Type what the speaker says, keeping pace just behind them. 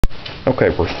Okay,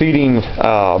 we're feeding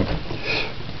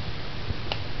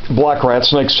black rat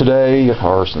snakes today,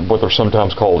 or what they're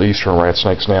sometimes called eastern rat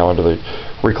snakes now under the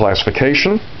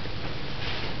reclassification.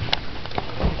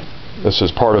 This is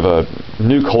part of a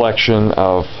new collection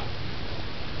of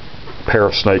pair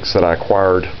of snakes that I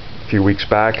acquired a few weeks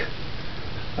back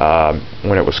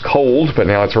when it was cold, but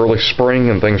now it's early spring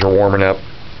and things are warming up.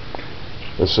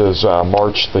 This is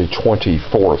March the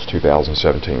 24th,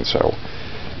 2017.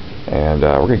 And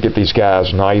we're going to get these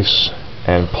guys nice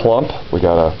and plump. We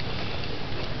got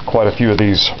quite a few of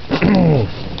these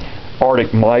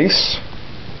Arctic mice.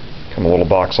 Come in a little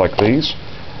box like these.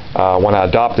 When I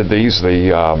adopted these,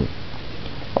 the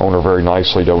owner very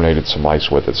nicely donated some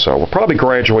mice with it. So we'll probably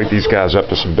graduate these guys up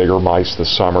to some bigger mice this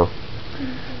summer.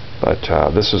 But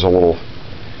this is a little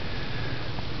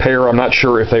pair. I'm not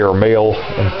sure if they are male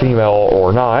and female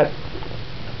or not,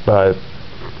 but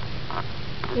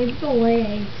maybe the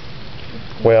legs.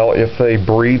 Well, if they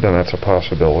breed, then that's a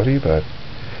possibility. But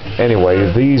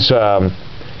anyway, these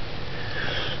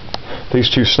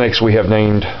two snakes we have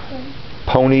named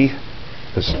Pony.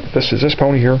 Is this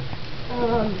Pony here?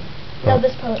 No,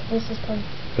 this is Pony.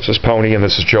 This is Pony, and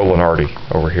this is Joe Lenardi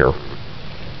over here.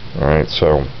 All right.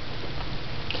 So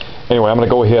anyway, I'm going to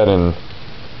go ahead and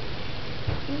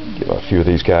give a few of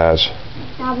these guys.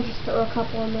 Now we'll just throw a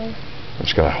couple in there. I'm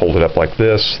just going to hold it up like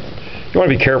this. You want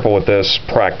to be careful with this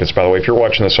practice, by the way. If you're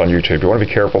watching this on YouTube, you want to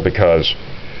be careful because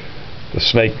the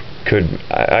snake could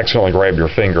accidentally grab your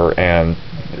finger, and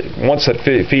once that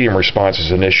feeding response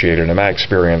is initiated, in my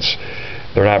experience,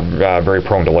 they're not very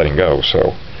prone to letting go.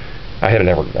 So I don't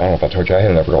know if I told you, I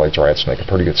had an Everglades rat snake, a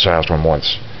pretty good sized one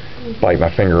once, bite my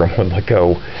finger and wouldn't let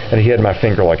go, and he had my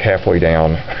finger like halfway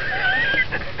down.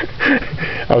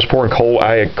 I was pouring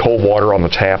I had cold water on the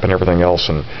tap and everything else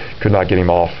and could not get him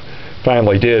off.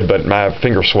 Finally did, but my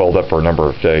finger swelled up for a number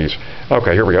of days.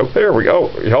 Okay, here we go. There we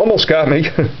go. You almost got me.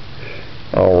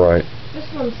 All right.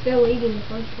 This one's still eating the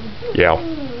first one. Yeah.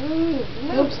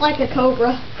 Looks like a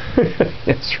cobra.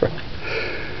 That's right.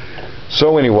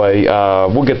 So anyway,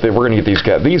 we're going to get these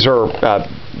guys.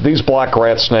 These black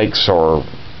rat snakes, or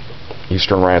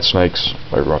eastern rat snakes,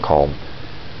 whatever you want to call them,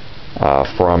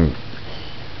 from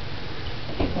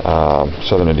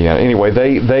southern Indiana. Anyway,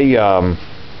 they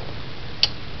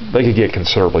could get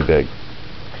considerably big.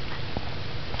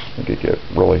 They could get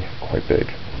really quite big.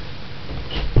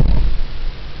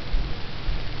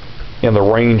 In the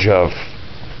range of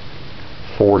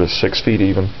 4 to 6 feet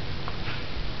even.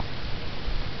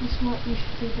 You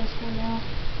should do this one out.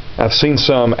 I've seen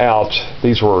some out,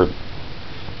 these were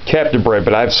captive bred,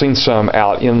 but I've seen some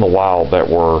out in the wild that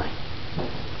were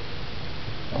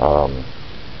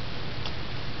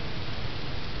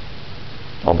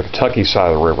on the Kentucky side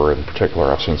of the river in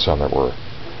particular. I've seen some that were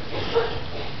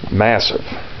massive,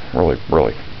 really,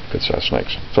 really good sized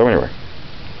snakes. So anyway,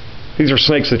 these are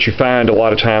snakes that you find a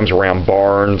lot of times around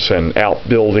barns and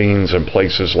outbuildings and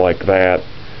places like that.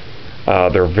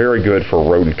 They're very good for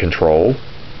rodent control.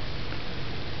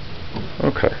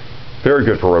 Okay, very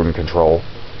good for rodent control.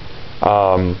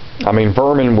 I mean,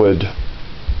 vermin would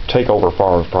take over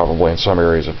farms probably in some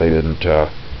areas if we didn't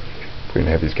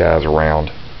have these guys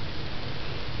around.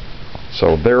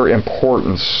 So their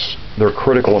importance, their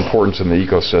critical importance in the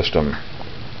ecosystem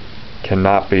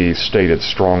cannot be stated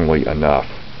strongly enough.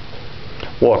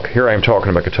 Look, here I am talking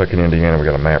about Kentucky and Indiana. We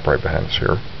got a map right behind us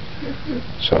here.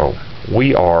 So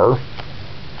we are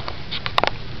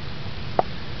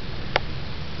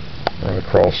right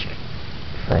across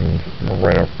from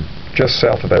just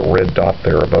south of that red dot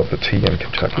there above the T in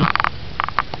Kentucky.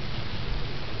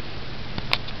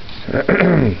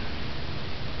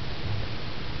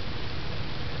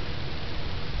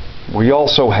 We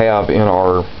also have in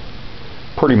our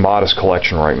pretty modest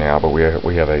collection right now, but we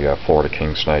have a Florida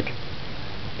king snake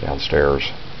downstairs.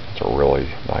 It's a really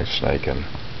nice snake, and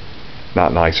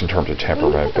not nice in terms of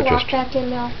temperament, but just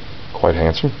quite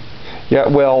handsome. Yeah,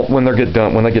 well, when they get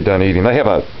done eating, they have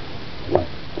a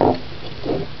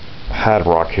hide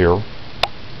rock here.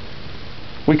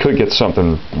 We could get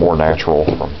something more natural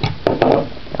from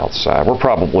outside. We're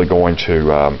probably going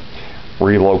to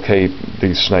relocate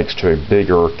these snakes to a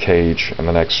bigger cage in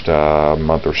the next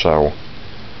month or so.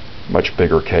 Much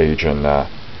bigger cage, and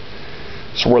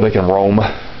so where they can roam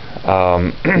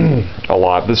a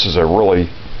lot. This is a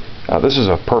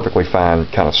perfectly fine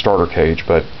kind of starter cage,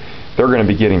 but they're going to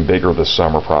be getting bigger this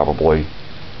summer probably,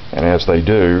 and as they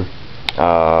do,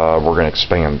 we're going to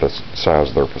expand the size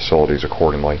of their facilities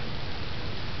accordingly.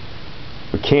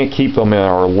 We can't keep them in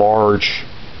our large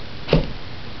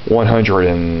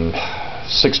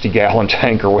 160-gallon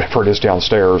tank or whatever it is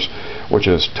downstairs, which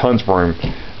is tons of room.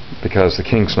 because the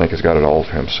king snake has got it all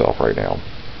to himself right now.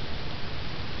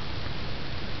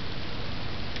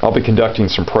 I'll be conducting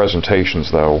some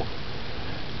presentations, though,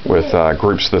 with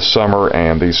groups this summer,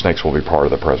 and these snakes will be part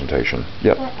of the presentation.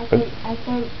 Yep. I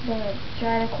think the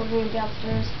giant aquarium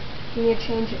downstairs, you need to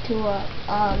change it to a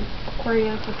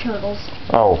aquarium for turtles.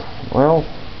 Oh, well,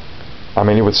 I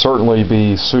mean, it would certainly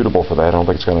be suitable for that. I don't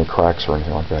think it's got any cracks or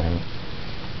anything like that in it.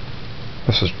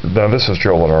 This is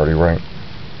Joe Lunardi, right?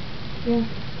 Yeah.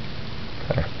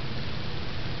 Okay.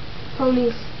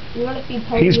 Ponies. You want to feed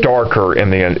ponies? He's darker on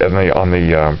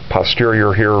the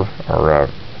posterior here, or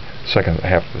second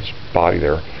half of his body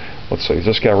there. Let's see. Is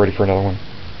this guy ready for another one?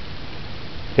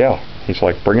 Yeah. He's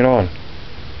like, bring it on.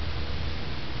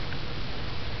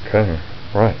 Okay.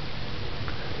 Right.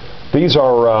 These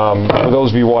are, for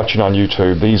those of you watching on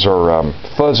YouTube, these are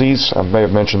fuzzies. I may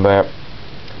have mentioned that.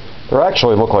 They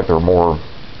actually look like they're more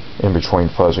in between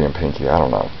fuzzy and pinky. I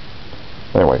don't know.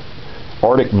 Anyway,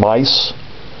 Arctic mice.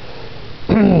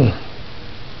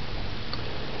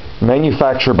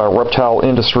 Manufactured by Reptile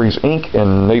Industries Inc.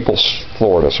 in Naples,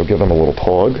 Florida. So give them a little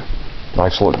plug.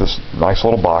 Nice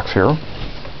little box here.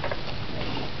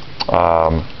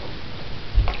 I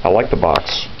like the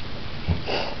box.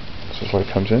 This is what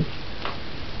it comes in.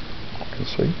 You can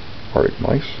see Arctic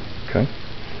mice. Okay.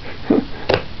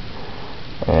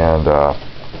 And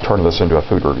turn this into a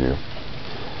food review.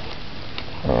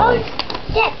 Oh,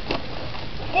 Dad,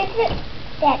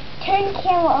 turn the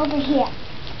camera over here.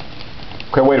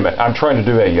 Okay, wait a minute. I'm trying to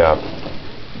do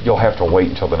you'll have to wait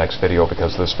until the next video,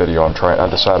 because this video I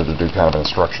decided to do kind of an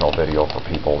instructional video for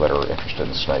people that are interested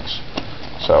in snakes.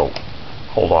 So,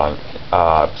 hold on.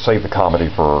 Save the comedy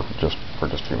for just a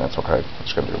few minutes, okay?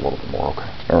 It's going to be a little bit more, okay?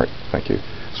 All right, thank you.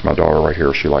 It's my daughter right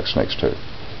here. She likes snakes too.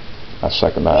 My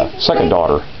second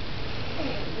daughter.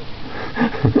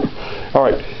 All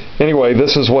right. Anyway,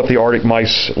 this is what the Arctic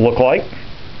mice look like.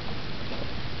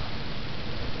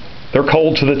 They're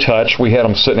cold to the touch. We had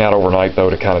them sitting out overnight,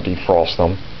 though, to kind of defrost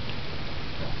them.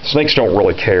 Snakes don't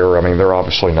really care. I mean, they're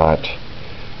obviously not,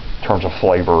 in terms of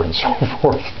flavor and so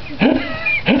forth.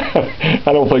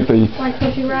 I don't think Like,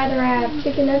 would you rather have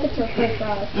chicken nuggets or french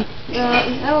fries?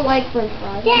 I don't like french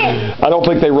fries. I don't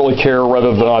think they really care whether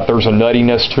or not there's a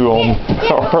nuttiness to them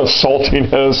or a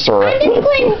saltiness or. I'm just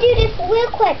going to do this real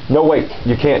quick. No, wait.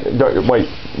 You can't. Wait.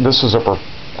 This is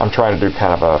I'm trying to do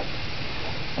kind of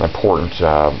an important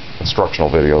instructional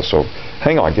video. So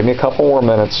hang on. Give me a couple more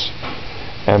minutes,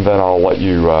 and then I'll let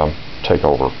you take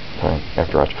over. Okay.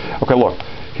 Okay. Look.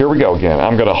 Here we go again.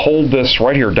 I'm going to hold this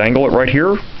right here, dangle it right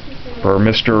here for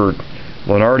Mr.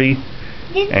 Lunardi.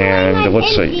 And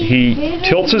let's see. He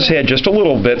tilts his head just a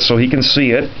little bit so he can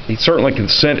see it. He certainly can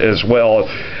scent as well,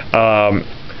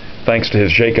 thanks to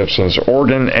his Jacobson's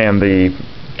organ and the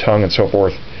tongue and so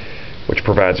forth, which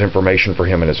provides information for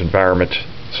him in his environment,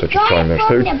 such as finding their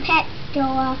food. Pet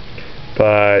store.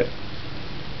 But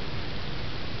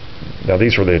now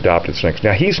these were the adopted snakes.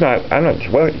 Now he's not. I'm not.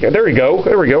 Well, there we go.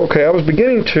 Okay, I was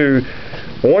beginning to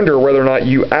wonder whether or not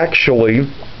you actually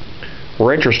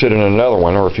were interested in another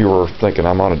one, or if you were thinking,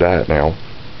 I'm on a diet now.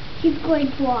 He's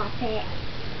going to drop it.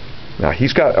 Now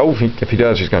he's got. Oh, if he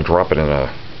does, he's going to drop it in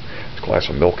a glass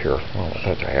of milk here. I don't want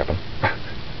that to happen.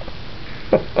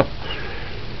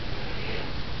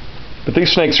 But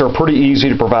these snakes are pretty easy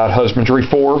to provide husbandry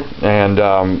for, and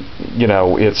you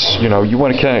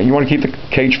want to keep the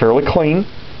cage fairly clean,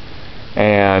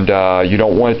 and you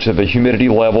don't want the humidity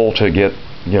level to get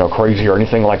crazy or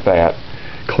anything like that.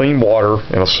 Clean water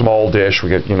in a small dish. You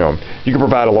can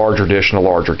provide a larger dish in a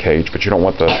larger cage, but you don't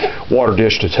want the water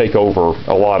dish to take over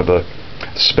a lot of the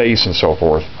space and so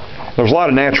forth. There's a lot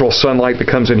of natural sunlight that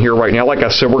comes in here right now. Like I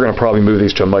said, we're going to probably move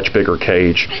these to a much bigger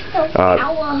cage.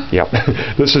 Yeah,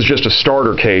 this is just a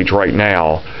starter cage right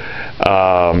now.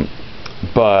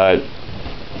 But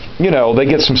they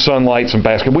get some sunlight, some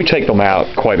basket. We take them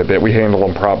out quite a bit. We handle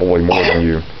them probably more than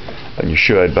you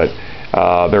should, but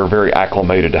they're very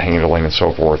acclimated to handling and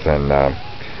so forth. And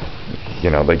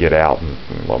they get out and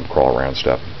let them crawl around and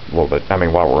stuff a little bit. I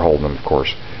mean, while we're holding them, of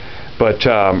course. But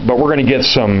we're going to get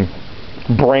some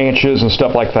branches and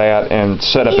stuff like that and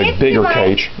set up a bigger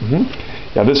cage.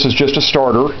 Now this is just a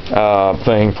starter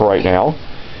thing for right now,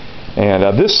 and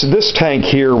this tank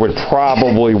here would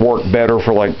probably work better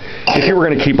for, like, if you were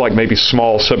going to keep like maybe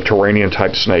small subterranean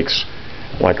type snakes,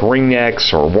 like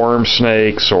ringnecks or worm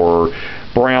snakes or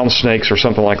brown snakes or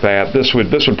something like that. This would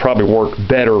probably work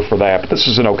better for that. But this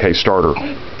is an okay starter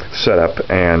setup,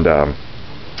 and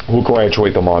we'll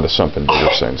graduate them onto something bigger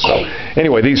soon. So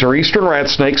anyway, these are eastern rat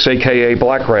snakes, aka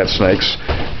black rat snakes,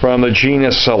 from the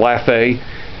genus Laphae,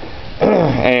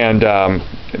 and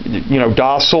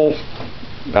docile,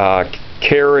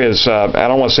 care is, I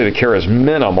don't want to say the care is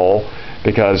minimal,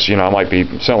 because I might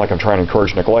sound like I'm trying to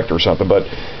encourage neglect or something, but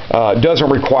it doesn't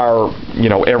require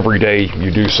every day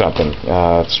you do something.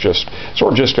 It's just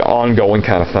sort of just an ongoing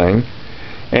kind of thing.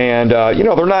 And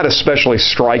they're not especially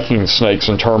striking snakes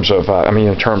in terms of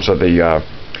the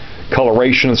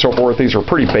coloration and so forth. These are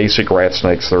pretty basic rat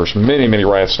snakes. There's many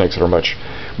rat snakes that are much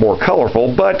more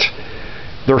colorful, but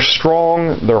they're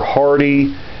strong, they're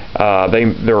hardy,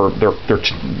 they're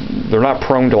not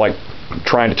prone to like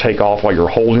trying to take off while you're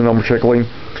holding them particularly.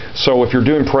 So if you're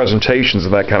doing presentations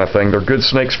and that kind of thing, they're good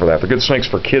snakes for that. They're good snakes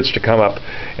for kids to come up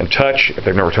and touch if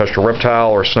they've never touched a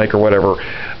reptile or a snake or whatever,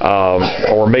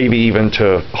 or maybe even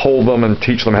to hold them and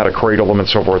teach them how to cradle them and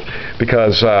so forth,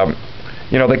 because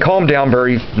they calm down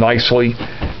very nicely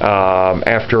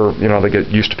after they get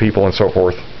used to people and so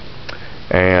forth.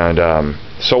 And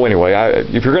so anyway,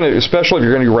 especially if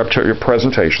you're going to do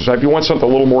presentations. Now, if you want something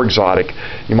a little more exotic,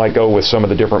 you might go with some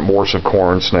of the different Morse of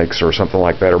corn snakes or something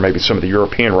like that, or maybe some of the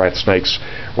European rat snakes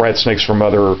from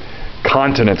other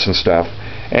continents and stuff.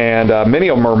 And many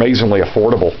of them are amazingly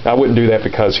affordable. I wouldn't do that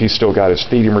because he's still got his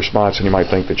feeding response, and you might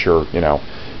think that you don't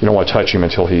want to touch him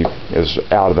until he is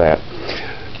out of that.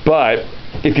 But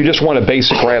if you just want a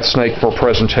basic rat snake for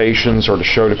presentations or to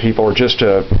show to people, or just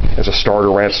as a starter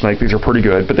rat snake, these are pretty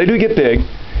good. But they do get big,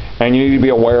 and you need to be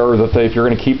aware that if you're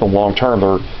going to keep them long term,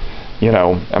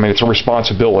 it's a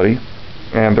responsibility,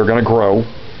 and they're going to grow.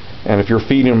 And if you're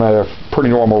feeding them at a pretty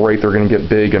normal rate, they're going to get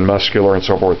big and muscular and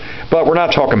so forth. But we're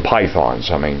not talking pythons.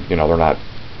 They're not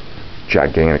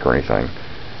gigantic or anything.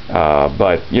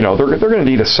 But they're going to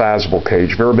need a sizable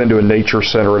cage. If you've ever been to a nature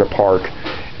center at a park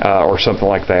or something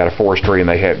like that, a forestry, and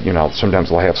they have, sometimes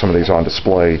they'll have some of these on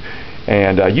display,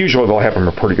 and usually they'll have them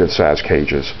in pretty good sized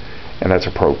cages, and that's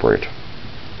appropriate.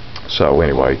 So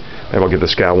anyway, maybe I'll give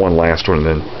this guy one last one,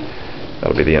 and then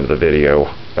that'll be the end of the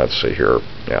video. Let's see here.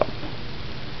 Yeah.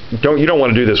 You don't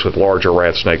want to do this with larger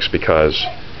rat snakes, because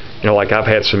like I've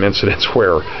had some incidents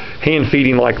where hand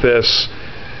feeding like this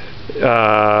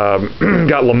got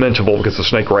lamentable because the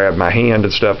snake grabbed my hand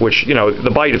and stuff, which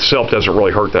the bite itself doesn't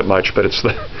really hurt that much, but it's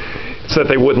that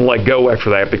they wouldn't let go after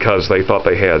that because they thought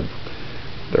they had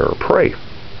their prey,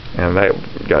 and that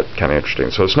got kind of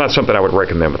interesting. So it's not something I would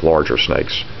recommend with larger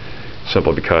snakes,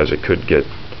 simply because it could get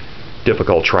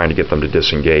difficult trying to get them to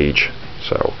disengage.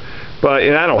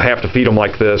 And I don't have to feed them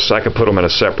like this. I could put them in a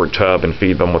separate tub and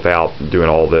feed them without doing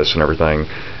all this and everything,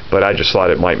 but I just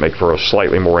thought it might make for a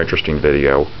slightly more interesting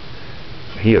video.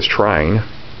 He is trying.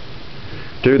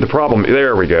 Dude, the problem,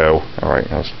 there we go. All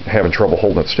right, I was having trouble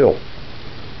holding it still.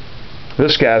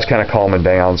 This guy's kind of calming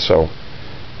down, so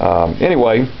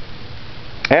anyway,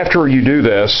 after you do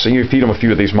this, and you feed them a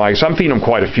few of these mice. I'm feeding them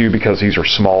quite a few because these are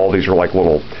small. These are like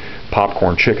little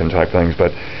popcorn chicken type things,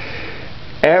 but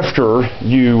after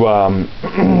you,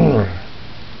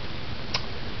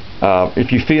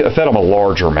 if you fed them a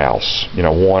larger mouse,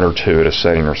 one or two at a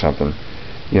setting or something,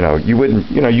 you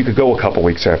wouldn't, you could go a couple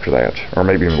weeks after that, or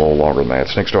maybe even a little longer than that.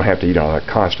 Snakes don't have to eat on a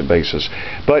constant basis.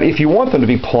 But if you want them to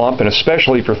be plump, and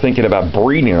especially if you're thinking about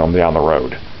breeding them down the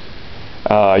road,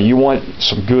 you want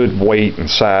some good weight and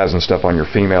size and stuff on your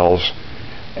females.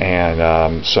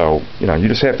 And so, you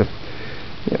just have to,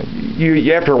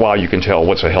 after a while you can tell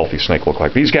what's a healthy snake look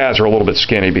like. These guys are a little bit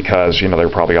skinny because, they were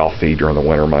probably off feed during the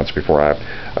winter months before I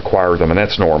acquired them, and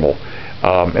that's normal.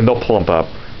 And they'll plump up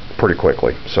pretty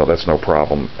quickly, so that's no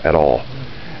problem at all.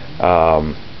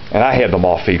 And I had them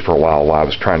off feed for a while I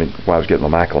was getting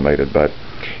them acclimated, but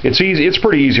it's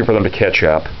pretty easy for them to catch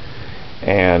up.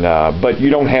 And but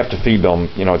you don't have to feed them.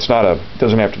 It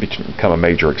doesn't have to become a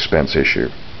major expense issue.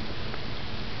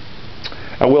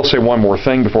 I will say one more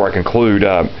thing before I conclude.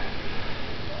 I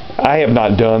have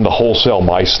not done the wholesale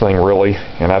mice thing really,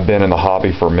 and I've been in the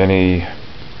hobby for many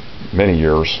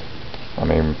years.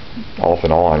 Off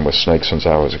and on with snakes since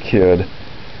I was a kid,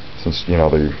 since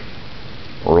the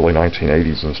early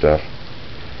 1980s and stuff.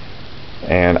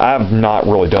 And I've not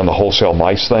really done the wholesale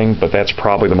mice thing, but that's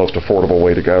probably the most affordable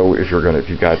way to go if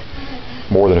you've got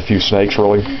more than a few snakes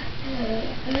really.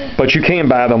 But you can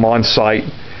buy them on site,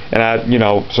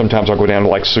 and sometimes I'll go down to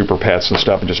like Super Pets and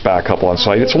stuff and just buy a couple on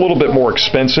site. It's a little bit more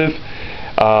expensive,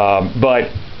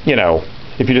 but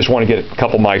if you just want to get a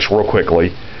couple mice real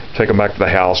quickly, take them back to the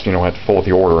house, you don't have to fool with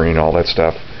the ordering and all that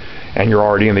stuff, and you're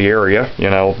already in the area,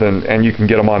 and you can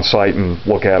get them on site and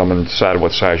look at them and decide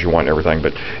what size you want and everything.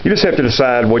 But you just have to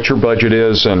decide what your budget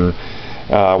is and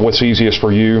what's easiest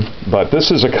for you. But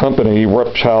this is a company,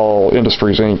 Reptile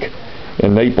Industries Inc.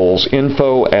 in Naples,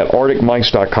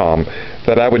 info@arcticmice.com,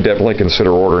 that I would definitely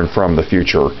consider ordering from in the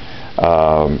future.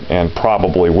 and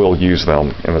probably will use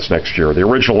them in this next year. The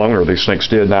original owner of these snakes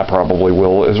did, and I probably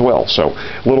will as well. So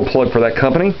a little plug for that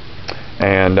company,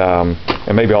 and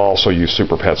maybe I'll also use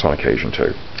Super Pets on occasion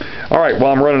too. All right,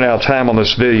 well, I'm running out of time on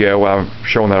this video. I'm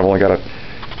showing that I've only got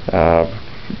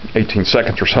 18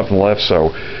 seconds or something left.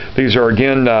 So these are,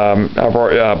 again, of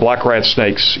our black rat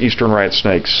snakes, eastern rat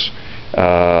snakes,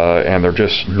 and they're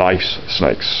just nice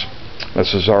snakes.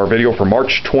 This is our video for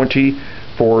March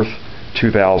 24th,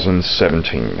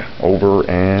 2017. Over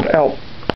and out.